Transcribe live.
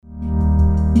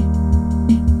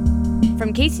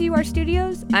From KCUR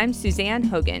Studios, I'm Suzanne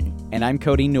Hogan. And I'm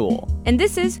Cody Newell. And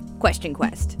this is Question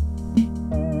Quest.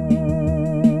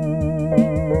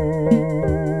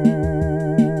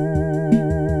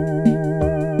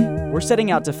 We're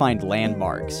setting out to find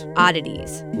landmarks,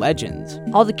 Oddities, legends.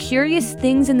 all the curious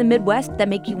things in the Midwest that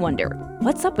make you wonder,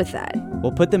 what's up with that?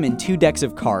 We'll put them in 2 decks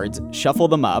of cards, shuffle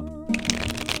them up,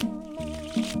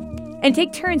 And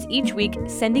take turns each week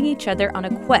sending each other on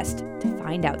a quest to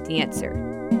find out the answer.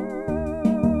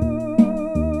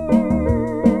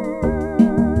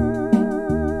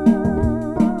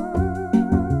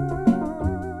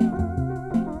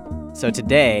 So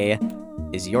today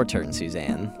is your turn,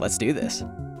 Suzanne. Let's do this.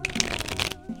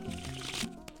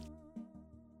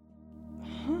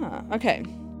 Okay.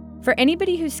 For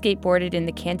anybody who skateboarded in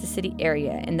the Kansas City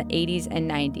area in the 80s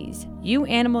and 90s, U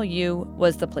Animal U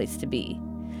was the place to be.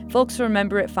 Folks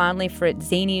remember it fondly for its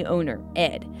zany owner,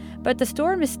 Ed, but the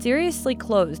store mysteriously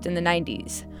closed in the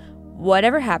 90s.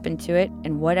 Whatever happened to it,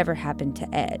 and whatever happened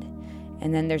to Ed?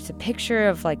 And then there's a picture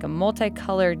of like a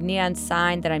multicolored neon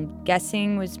sign that I'm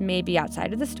guessing was maybe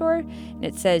outside of the store, and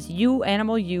it says U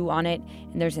Animal U on it,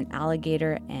 and there's an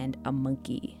alligator and a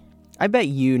monkey. I bet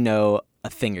you know a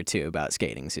thing or two about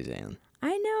skating, Suzanne.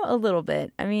 I know a little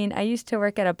bit. I mean, I used to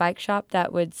work at a bike shop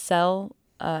that would sell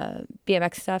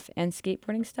BMX stuff and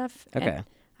skateboarding stuff. Okay. And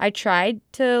I tried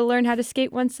to learn how to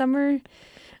skate one summer.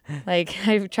 Like,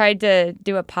 I tried to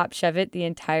do a pop shove it the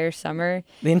entire summer.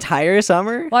 The entire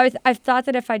summer? Well, I thought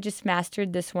that if I just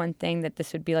mastered this one thing, that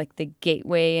this would be like the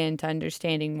gateway into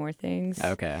understanding more things.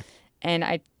 Okay. And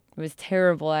I was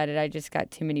terrible at it. I just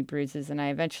got too many bruises, and I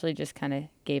eventually just kind of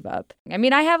gave up. I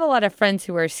mean, I have a lot of friends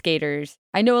who are skaters.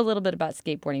 I know a little bit about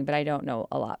skateboarding, but I don't know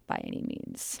a lot by any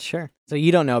means. Sure. So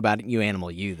you don't know about U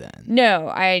Animal U then? No,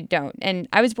 I don't. And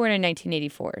I was born in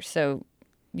 1984, so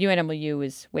UNMLU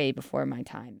was way before my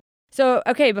time. So,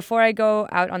 okay, before I go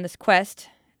out on this quest,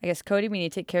 I guess, Cody, we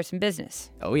need to take care of some business.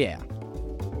 Oh, yeah.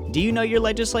 Do you know your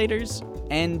legislators?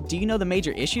 And do you know the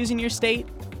major issues in your state?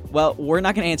 Well, we're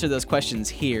not going to answer those questions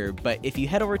here, but if you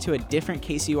head over to a different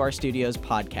KCUR Studios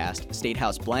podcast, State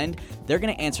House Blend, they're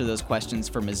going to answer those questions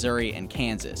for Missouri and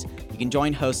Kansas. You can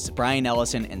join hosts Brian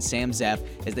Ellison and Sam Zeff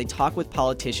as they talk with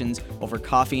politicians over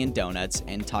coffee and donuts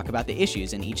and talk about the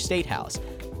issues in each state house.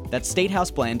 That's State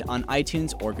House Blend on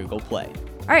iTunes or Google Play.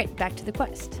 All right, back to the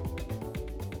quest.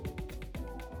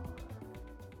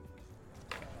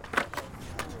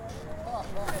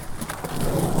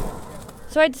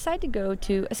 So I decided to go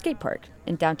to a skate park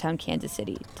in downtown Kansas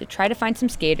City to try to find some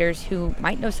skaters who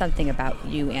might know something about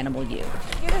U Animal U. You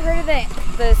ever heard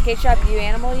of the skate shop U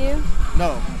Animal U?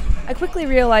 No. I quickly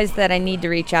realized that I need to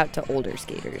reach out to older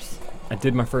skaters. I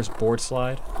did my first board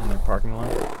slide in their parking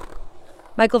lot.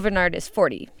 Michael Vernard is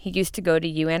 40. He used to go to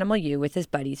U Animal U with his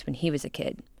buddies when he was a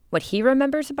kid. What he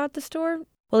remembers about the store?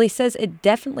 Well, he says it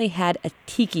definitely had a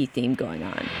tiki theme going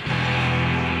on.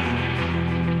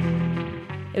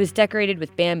 It was decorated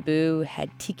with bamboo,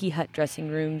 had tiki hut dressing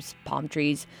rooms, palm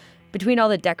trees. Between all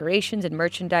the decorations and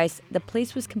merchandise, the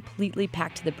place was completely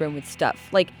packed to the brim with stuff.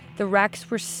 Like, the racks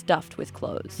were stuffed with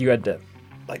clothes. You had to,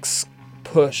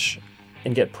 push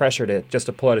and get pressured it just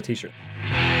to pull out a t-shirt.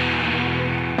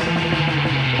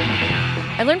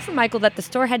 I learned from Michael that the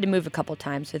store had to move a couple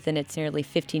times within its nearly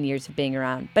 15 years of being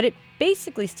around, but it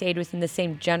basically stayed within the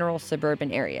same general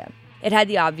suburban area. It had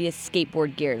the obvious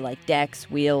skateboard gear like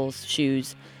decks, wheels,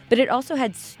 shoes, but it also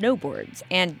had snowboards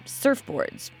and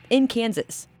surfboards in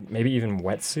Kansas. Maybe even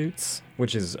wetsuits,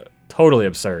 which is totally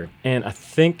absurd. And I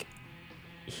think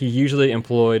he usually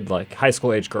employed high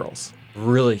school age girls.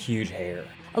 Really huge hair.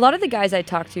 A lot of the guys I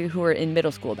talked to who were in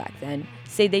middle school back then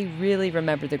say they really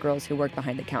remember the girls who worked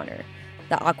behind the counter.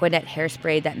 The Aquanet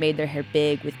hairspray that made their hair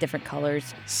big with different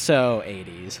colors. So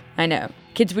 80s. I know.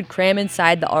 Kids would cram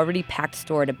inside the already packed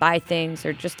store to buy things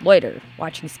or just loiter,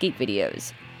 watching skate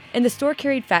videos. And the store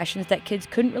carried fashions that kids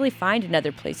couldn't really find in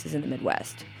other places in the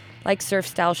Midwest, like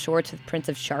surf-style shorts with prints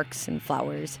of sharks and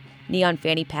flowers, neon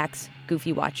fanny packs,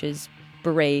 goofy watches,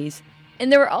 berets. And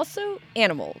there were also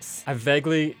animals. I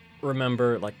vaguely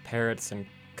remember parrots and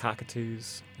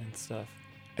cockatoos and stuff.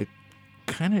 I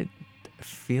kind of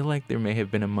feel like there may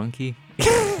have been a monkey.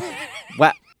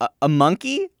 What? A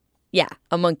monkey? Yeah,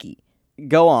 a monkey.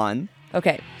 Go on.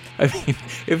 Okay. I mean,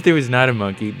 if there was not a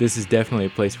monkey, this is definitely a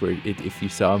place where if you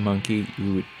saw a monkey,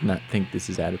 you would not think this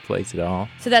is out of place at all.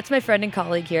 So that's my friend and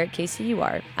colleague here at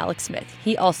KCUR, Alex Smith.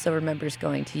 He also remembers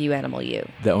going to U Animal U.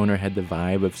 The owner had the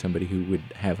vibe of somebody who would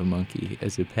have a monkey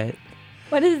as a pet.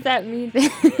 What does that mean?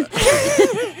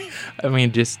 I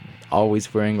mean, just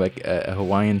always wearing like a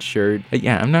Hawaiian shirt.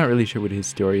 Yeah, I'm not really sure what his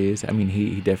story is. I mean,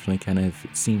 he definitely kind of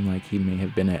seemed like he may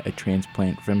have been a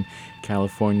transplant from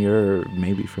California or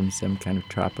maybe from some kind of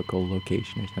tropical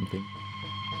location or something.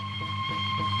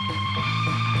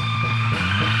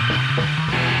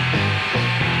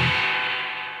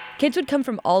 Kids would come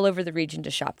from all over the region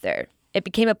to shop there. It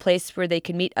became a place where they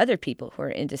could meet other people who were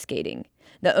into skating.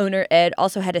 The owner, Ed,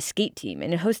 also had a skate team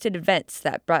and hosted events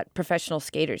that brought professional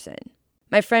skaters in.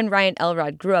 My friend Ryan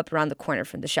Elrod grew up around the corner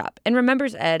from the shop and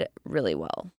remembers Ed really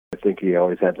well. I think he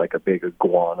always had like a big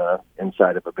iguana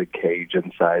inside of a big cage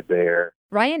inside there.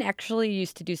 Ryan actually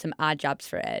used to do some odd jobs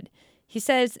for Ed. He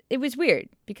says it was weird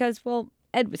because, well,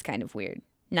 Ed was kind of weird,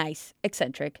 nice,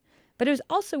 eccentric. But it was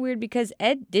also weird because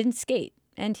Ed didn't skate,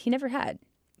 and he never had.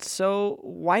 So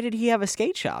why did he have a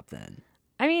skate shop then?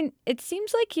 I mean, it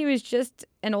seems like he was just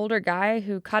an older guy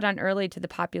who caught on early to the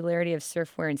popularity of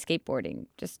surfwear and skateboarding.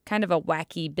 Just kind of a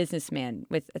wacky businessman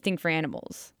with a thing for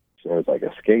animals. So there was like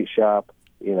a skate shop,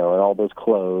 and all those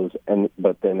clothes.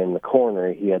 But then in the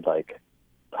corner, he had like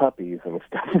puppies and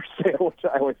stuff for sale, which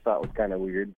I always thought was kind of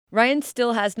weird. Ryan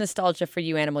still has nostalgia for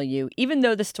You Animal You, even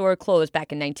though the store closed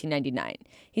back in 1999.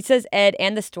 He says Ed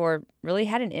and the store really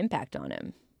had an impact on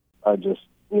him. I just,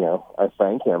 I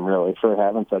thank him really for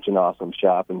having such an awesome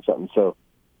shop and something so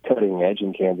cutting edge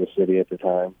in Kansas City at the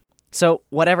time. So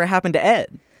whatever happened to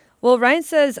Ed? Well, Ryan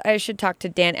says I should talk to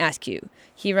Dan Askew.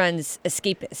 He runs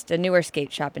Escapist, a newer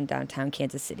skate shop in downtown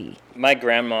Kansas City. My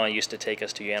grandma used to take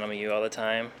us to You Animal You all the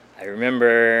time. I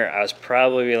remember I was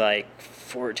probably like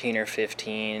 14 or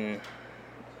 15,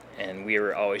 and we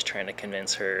were always trying to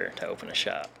convince her to open a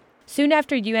shop. Soon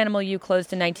after You Animal You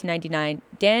closed in 1999,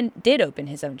 Dan did open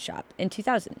his own shop in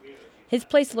 2000. His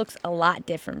place looks a lot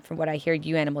different from what I hear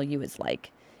You Animal You is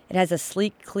like. It has a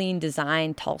sleek, clean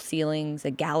design, tall ceilings,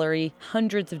 a gallery,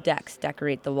 hundreds of decks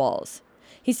decorate the walls.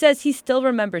 He says he still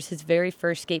remembers his very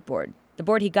first skateboard, the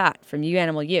board he got from You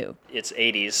Animal You. It's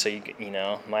 80s, so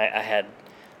I had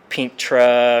pink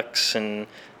trucks and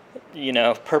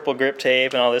purple grip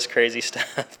tape and all this crazy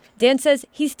stuff. Dan says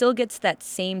he still gets that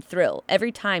same thrill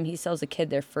every time he sells a kid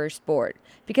their first board,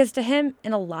 because to him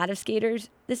and a lot of skaters,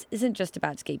 this isn't just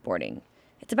about skateboarding.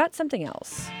 It's about something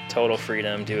else. Total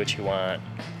freedom, do what you want,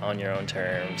 on your own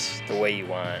terms, the way you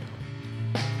want.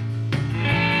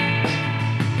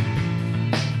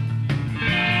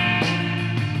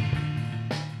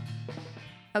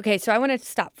 Okay, so I want to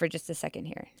stop for just a second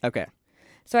here. Okay.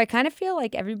 So I kind of feel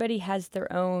like everybody has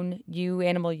their own You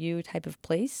Animal You type of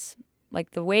place.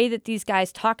 Like the way that these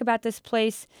guys talk about this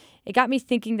place, it got me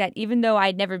thinking that even though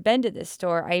I'd never been to this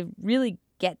store, I really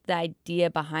get the idea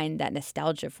behind that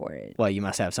nostalgia for it. Well, you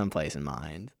must have some place in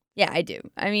mind. Yeah, I do.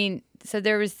 I mean, so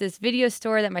there was this video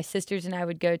store that my sisters and I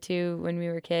would go to when we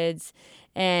were kids,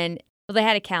 and they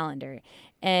had a calendar,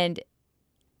 and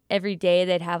every day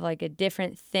they'd have like a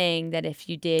different thing that if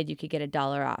you did, you could get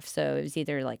 $1 off. So it was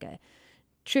either like a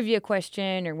trivia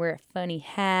question or wear a funny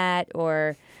hat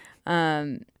or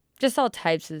just all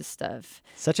types of stuff.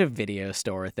 Such a video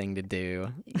store thing to do.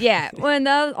 Yeah. Well, and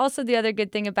also the other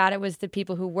good thing about it was the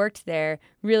people who worked there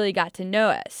really got to know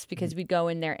us because we go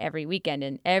in there every weekend.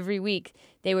 And every week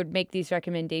they would make these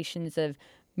recommendations of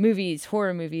movies,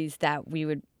 horror movies that we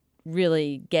would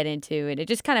really get into. And it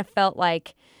just kind of felt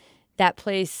like that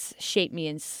place shaped me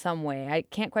in some way. I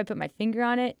can't quite put my finger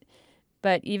on it.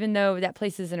 But even though that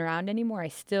place isn't around anymore, I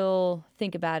still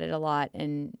think about it a lot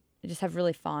and I just have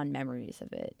really fond memories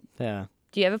of it. Yeah.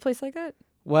 Do you have a place like that?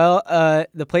 Well,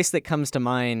 the place that comes to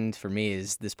mind for me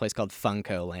is this place called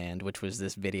Funko Land, which was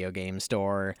this video game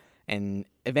store. And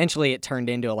eventually it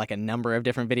turned into a number of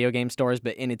different video game stores.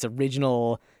 But in its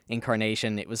original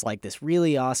incarnation, it was like this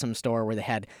really awesome store where they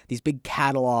had these big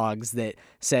catalogs that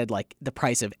said the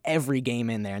price of every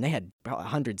game in there. And they had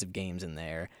hundreds of games in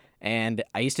there. And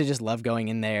I used to just love going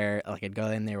in there. I'd go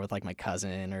in there with my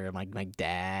cousin or my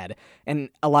dad. And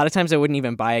a lot of times I wouldn't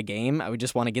even buy a game. I would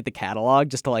just want to get the catalog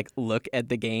just to look at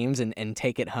the games and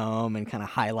take it home and kind of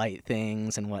highlight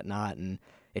things and whatnot. And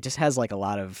it just has a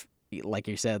lot of, like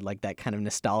you said, that kind of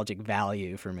nostalgic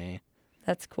value for me.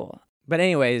 That's cool. But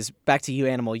anyways, back to You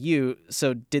Animal You.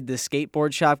 So did the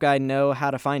skateboard shop guy know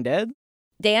how to find Ed?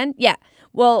 Dan? Yeah.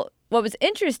 Well, what was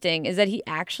interesting is that he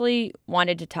actually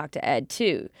wanted to talk to Ed,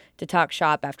 too, to talk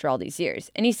shop after all these years.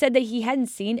 And he said that he hadn't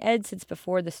seen Ed since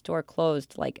before the store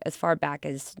closed, as far back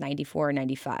as 94 or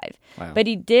 95. Wow. But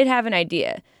he did have an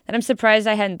idea that I'm surprised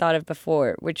I hadn't thought of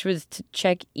before, which was to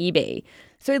check eBay.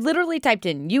 So he literally typed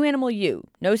in You Animal You,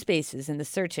 no spaces, in the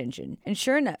search engine. And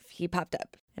sure enough, he popped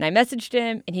up. And I messaged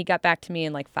him, and he got back to me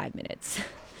in 5 minutes.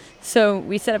 So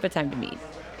we set up a time to meet.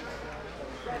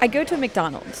 I go to a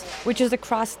McDonald's, which is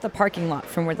across the parking lot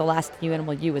from where the last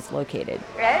UNMLU is located.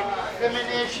 Ed?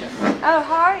 Oh,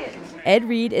 how are you? Ed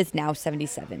Reed is now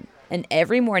 77, and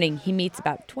every morning he meets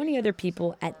about 20 other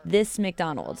people at this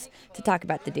McDonald's to talk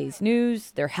about the day's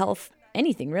news, their health,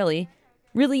 anything really.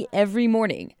 Really every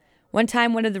morning. One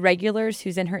time, one of the regulars,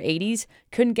 who's in her 80s,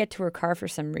 couldn't get to her car for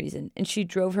some reason, and she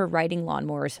drove her riding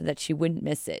lawnmower so that she wouldn't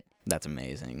miss it. That's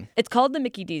amazing. It's called the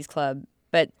Mickey D's Club,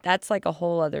 but that's like a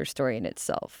whole other story in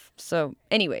itself. So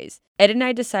anyways, Ed and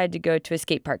I decided to go to a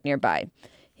skate park nearby.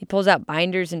 He pulls out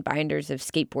binders and binders of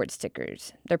skateboard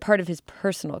stickers. They're part of his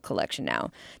personal collection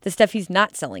now. The stuff he's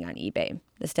not selling on eBay.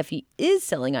 The stuff he is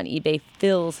selling on eBay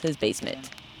fills his basement.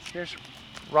 Here's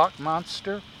Rock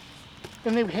Monster.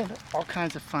 And they had all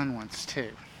kinds of fun ones,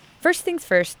 too. First things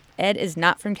first, Ed is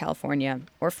not from California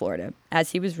or Florida,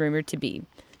 as he was rumored to be.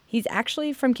 He's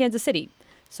actually from Kansas City.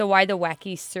 So why the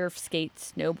wacky surf, skate,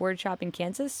 snowboard shop in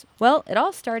Kansas? Well, it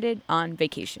all started on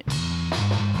vacation.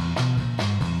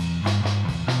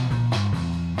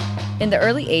 In the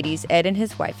early 80s, Ed and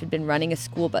his wife had been running a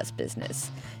school bus business.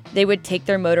 They would take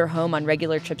their motor home on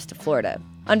regular trips to Florida.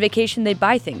 On vacation, they'd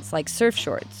buy things like surf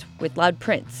shorts with loud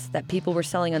prints that people were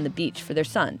selling on the beach for their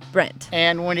son, Brent.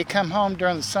 And when he come home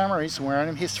during the summer, he's wearing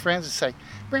them. His friends would say,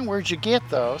 Brent, where'd you get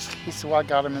those? He said, well, I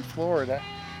got them in Florida.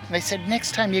 And they said,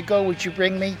 next time you go, would you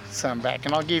bring me some back?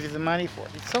 And I'll give you the money for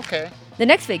it. It's okay. The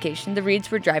next vacation, the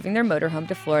Reeds were driving their motorhome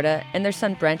to Florida, and their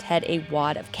son Brent had a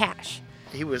wad of cash.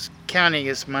 He was counting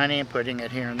his money and putting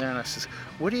it here and there. And I says,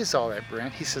 what is all that,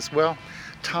 Brent? He says, well,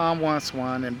 Tom wants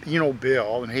one, and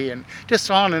Bill, and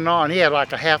just on and on. He had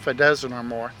like a half a dozen or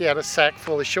more. He had a sack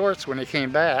full of shorts when he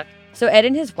came back. So Ed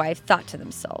and his wife thought to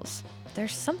themselves,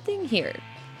 there's something here.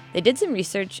 They did some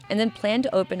research and then planned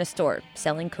to open a store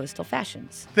selling coastal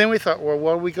fashions. Then we thought, well,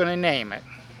 what are we going to name it?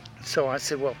 So I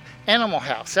said, well, Animal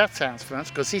House. That sounds fun,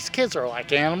 because these kids are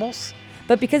like animals.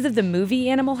 But because of the movie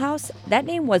Animal House, that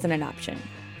name wasn't an option.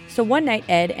 So one night,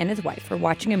 Ed and his wife were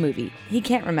watching a movie. He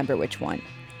can't remember which one.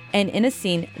 And in a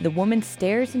scene, the woman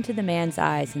stares into the man's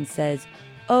eyes and says,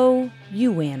 "Oh,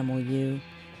 you animal, you."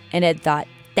 And Ed thought,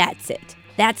 that's it.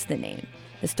 That's the name.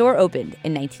 The store opened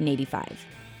in 1985.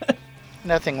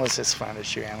 Nothing was as fun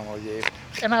as You Animal You.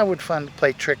 And I would fun to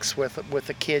play tricks with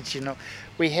the kids,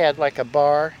 We had like a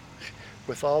bar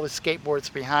with all the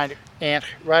skateboards behind it. And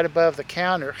right above the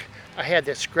counter, I had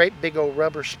this great big old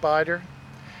rubber spider.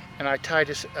 And I tied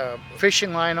a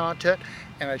fishing line onto it,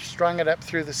 and I strung it up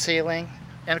through the ceiling.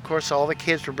 And of course, all the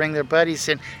kids would bring their buddies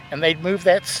in, and they'd move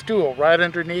that stool right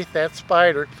underneath that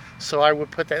spider, so I would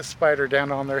put that spider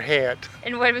down on their head.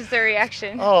 And what was their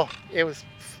reaction? Oh,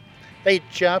 they'd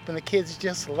jump, and the kids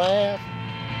just laugh.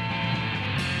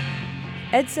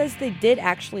 Ed says they did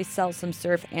actually sell some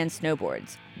surf and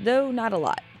snowboards, though not a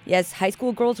lot. Yes, high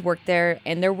school girls worked there,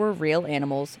 and there were real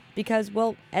animals, because,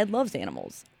 well, Ed loves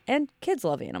animals. And kids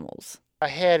love animals. I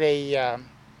had a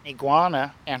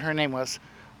iguana, and her name was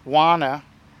Juana,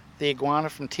 the iguana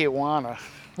from Tijuana.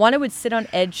 Juana would sit on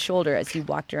Ed's shoulder as he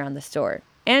walked around the store.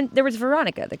 And there was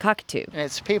Veronica, the cockatoo. And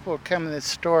as people would come in the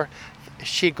store,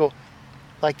 she'd go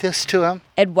like this to him.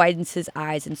 Ed widens his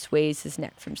eyes and sways his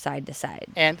neck from side to side.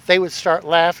 And they would start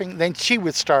laughing. Then she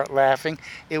would start laughing.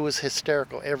 It was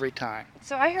hysterical every time.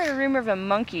 So I heard a rumor of a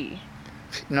monkey.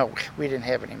 No, we didn't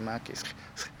have any monkeys.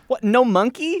 What, no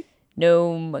monkey?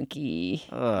 No monkey.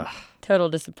 Ugh. Total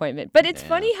disappointment. But it's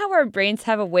funny how our brains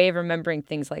have a way of remembering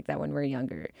things like that when we're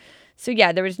younger. So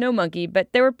yeah, there was no monkey,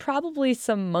 but there were probably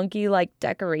some monkey-like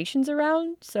decorations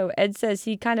around. So Ed says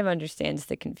he kind of understands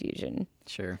the confusion.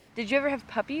 Sure. Did you ever have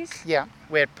puppies? Yeah,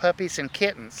 we had puppies and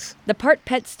kittens. The part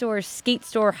pet store, skate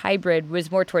store hybrid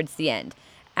was more towards the end.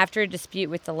 After a dispute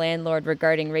with the landlord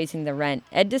regarding raising the rent,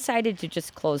 Ed decided to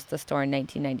just close the store in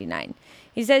 1999.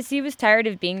 He says he was tired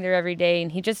of being there every day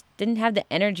and he just didn't have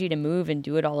the energy to move and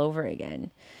do it all over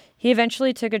again. He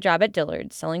eventually took a job at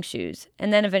Dillard's selling shoes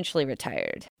and then eventually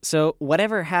retired. So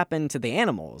whatever happened to the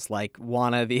animals, like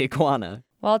Juana the iguana?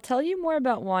 Well, I'll tell you more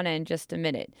about Juana in just a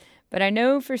minute, but I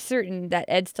know for certain that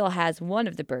Ed still has one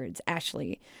of the birds,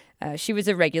 Ashley. She was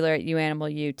a regular at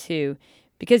UAnimalU too,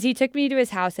 because he took me to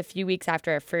his house a few weeks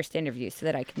after our first interview so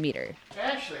that I could meet her.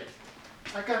 Ashley,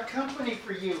 I got company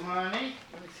for you, honey.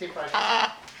 Let me see if I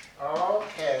can.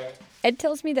 Okay. Ed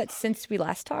tells me that since we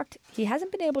last talked, he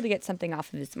hasn't been able to get something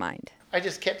off of his mind. I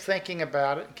just kept thinking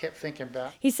about it and kept thinking about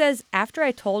it. He says after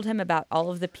I told him about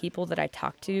all of the people that I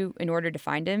talked to in order to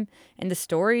find him and the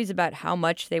stories about how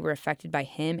much they were affected by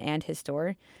him and his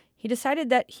store, he decided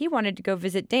that he wanted to go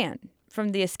visit Dan from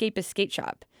the Escapist Skate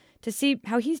Shop to see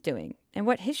how he's doing and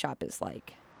what his shop is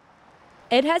like.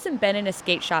 Ed hasn't been in a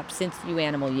skate shop since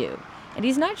UAnimalU, and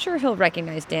he's not sure he'll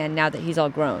recognize Dan now that he's all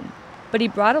grown. but he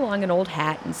brought along an old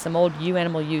hat and some old You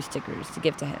Animal You stickers to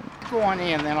give to him. Go on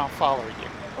in, then I'll follow you.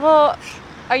 Well,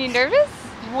 are you nervous?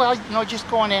 Well, no, just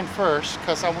go on in first,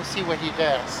 because I will see what he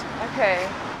does. Okay.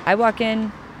 I walk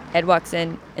in, Ed walks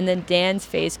in, and then Dan's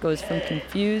face goes from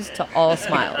confused to all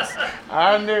smiles.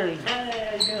 I'm nervous. Hey,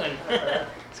 how you doing?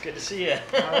 It's good to see you.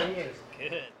 How are you?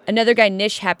 Good. Another guy,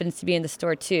 Nish, happens to be in the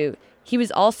store too. He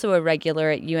was also a regular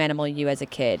at You Animal You as a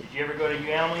kid. Did you ever go to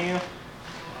You Animal You?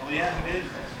 Oh, yeah, we did.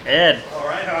 Ed. All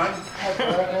right, hon.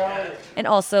 And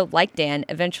also, like Dan,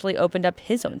 eventually opened up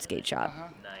his own skate shop.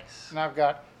 Nice. And I've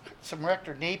got some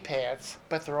Rector knee pads,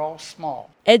 but they're all small.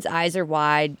 Ed's eyes are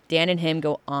wide. Dan and him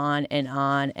go on and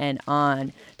on and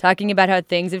on, talking about how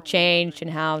things have changed and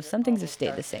how some things have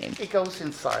stayed the same. It goes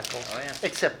in cycles. Oh, yeah.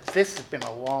 Except this has been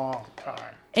a long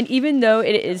time. And even though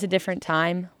it is a different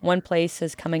time, one place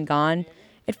has come and gone,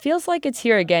 it feels like it's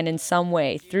here again in some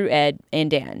way through Ed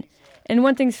and Dan. And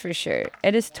one thing's for sure,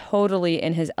 Ed is totally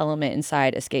in his element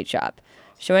inside a skate shop,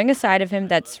 showing a side of him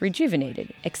that's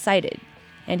rejuvenated, excited,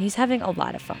 and he's having a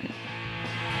lot of fun.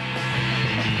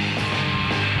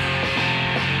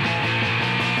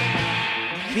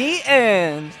 The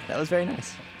end. That was very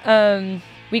nice.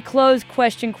 We close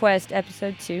Question Quest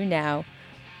episode 2 now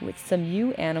with some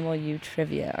You Animal You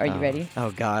trivia. Are you ready?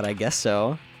 Oh, God, I guess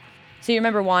so. So you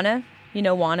remember Juana? You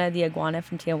know Juana, the iguana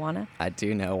from Tijuana? I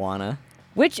do know Juana.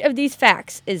 Which of these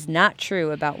facts is not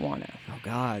true about Juana? Oh,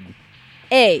 God.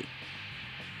 A.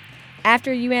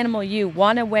 After You Animal You,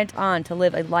 Juana went on to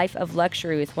live a life of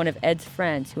luxury with one of Ed's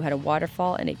friends who had a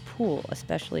waterfall and a pool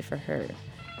especially for her.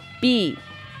 B.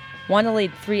 Juana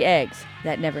laid 3 eggs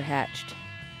that never hatched.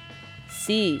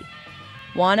 C.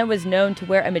 Juana was known to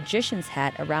wear a magician's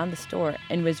hat around the store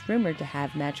and was rumored to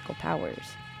have magical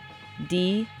powers.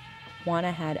 D.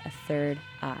 Juana had a third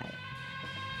eye.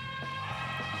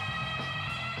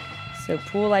 So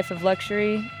pool, life of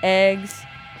luxury, eggs,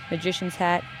 magician's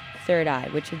hat, third eye.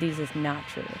 Which of these is not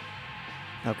true?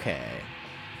 Okay.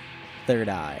 Third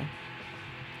eye.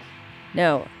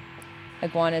 No.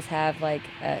 Iguanas have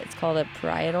it's called a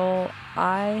parietal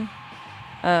eye.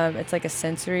 It's like a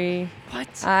sensory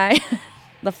eye.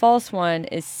 The false one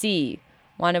is C.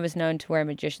 Juana was known to wear a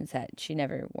magician's hat. She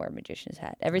never wore a magician's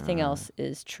hat. Everything else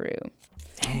is true.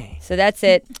 Dang. So that's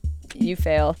it. You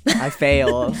fail. I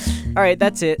fail. All right,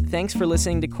 that's it. Thanks for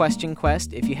listening to Question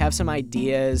Quest. If you have some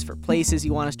ideas for places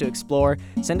you want us to explore,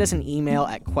 send us an email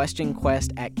at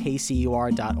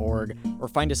questionquest@kcur.org or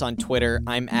find us on Twitter.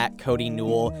 I'm at Cody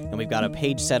Newell, and we've got a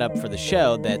page set up for the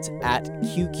show that's at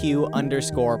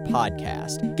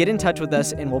QQ_podcast. Get in touch with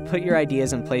us, and we'll put your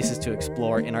ideas and places to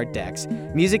explore in our decks.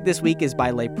 Music this week is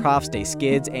by Les Profs des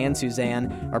Skids and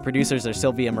Suzanne. Our producers are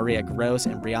Sylvia Maria Gross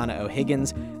and Brianna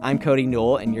O'Higgins. I'm Cody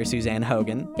Newell, and you're Suzanne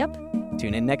Hogan. Yep.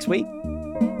 Tune in next week.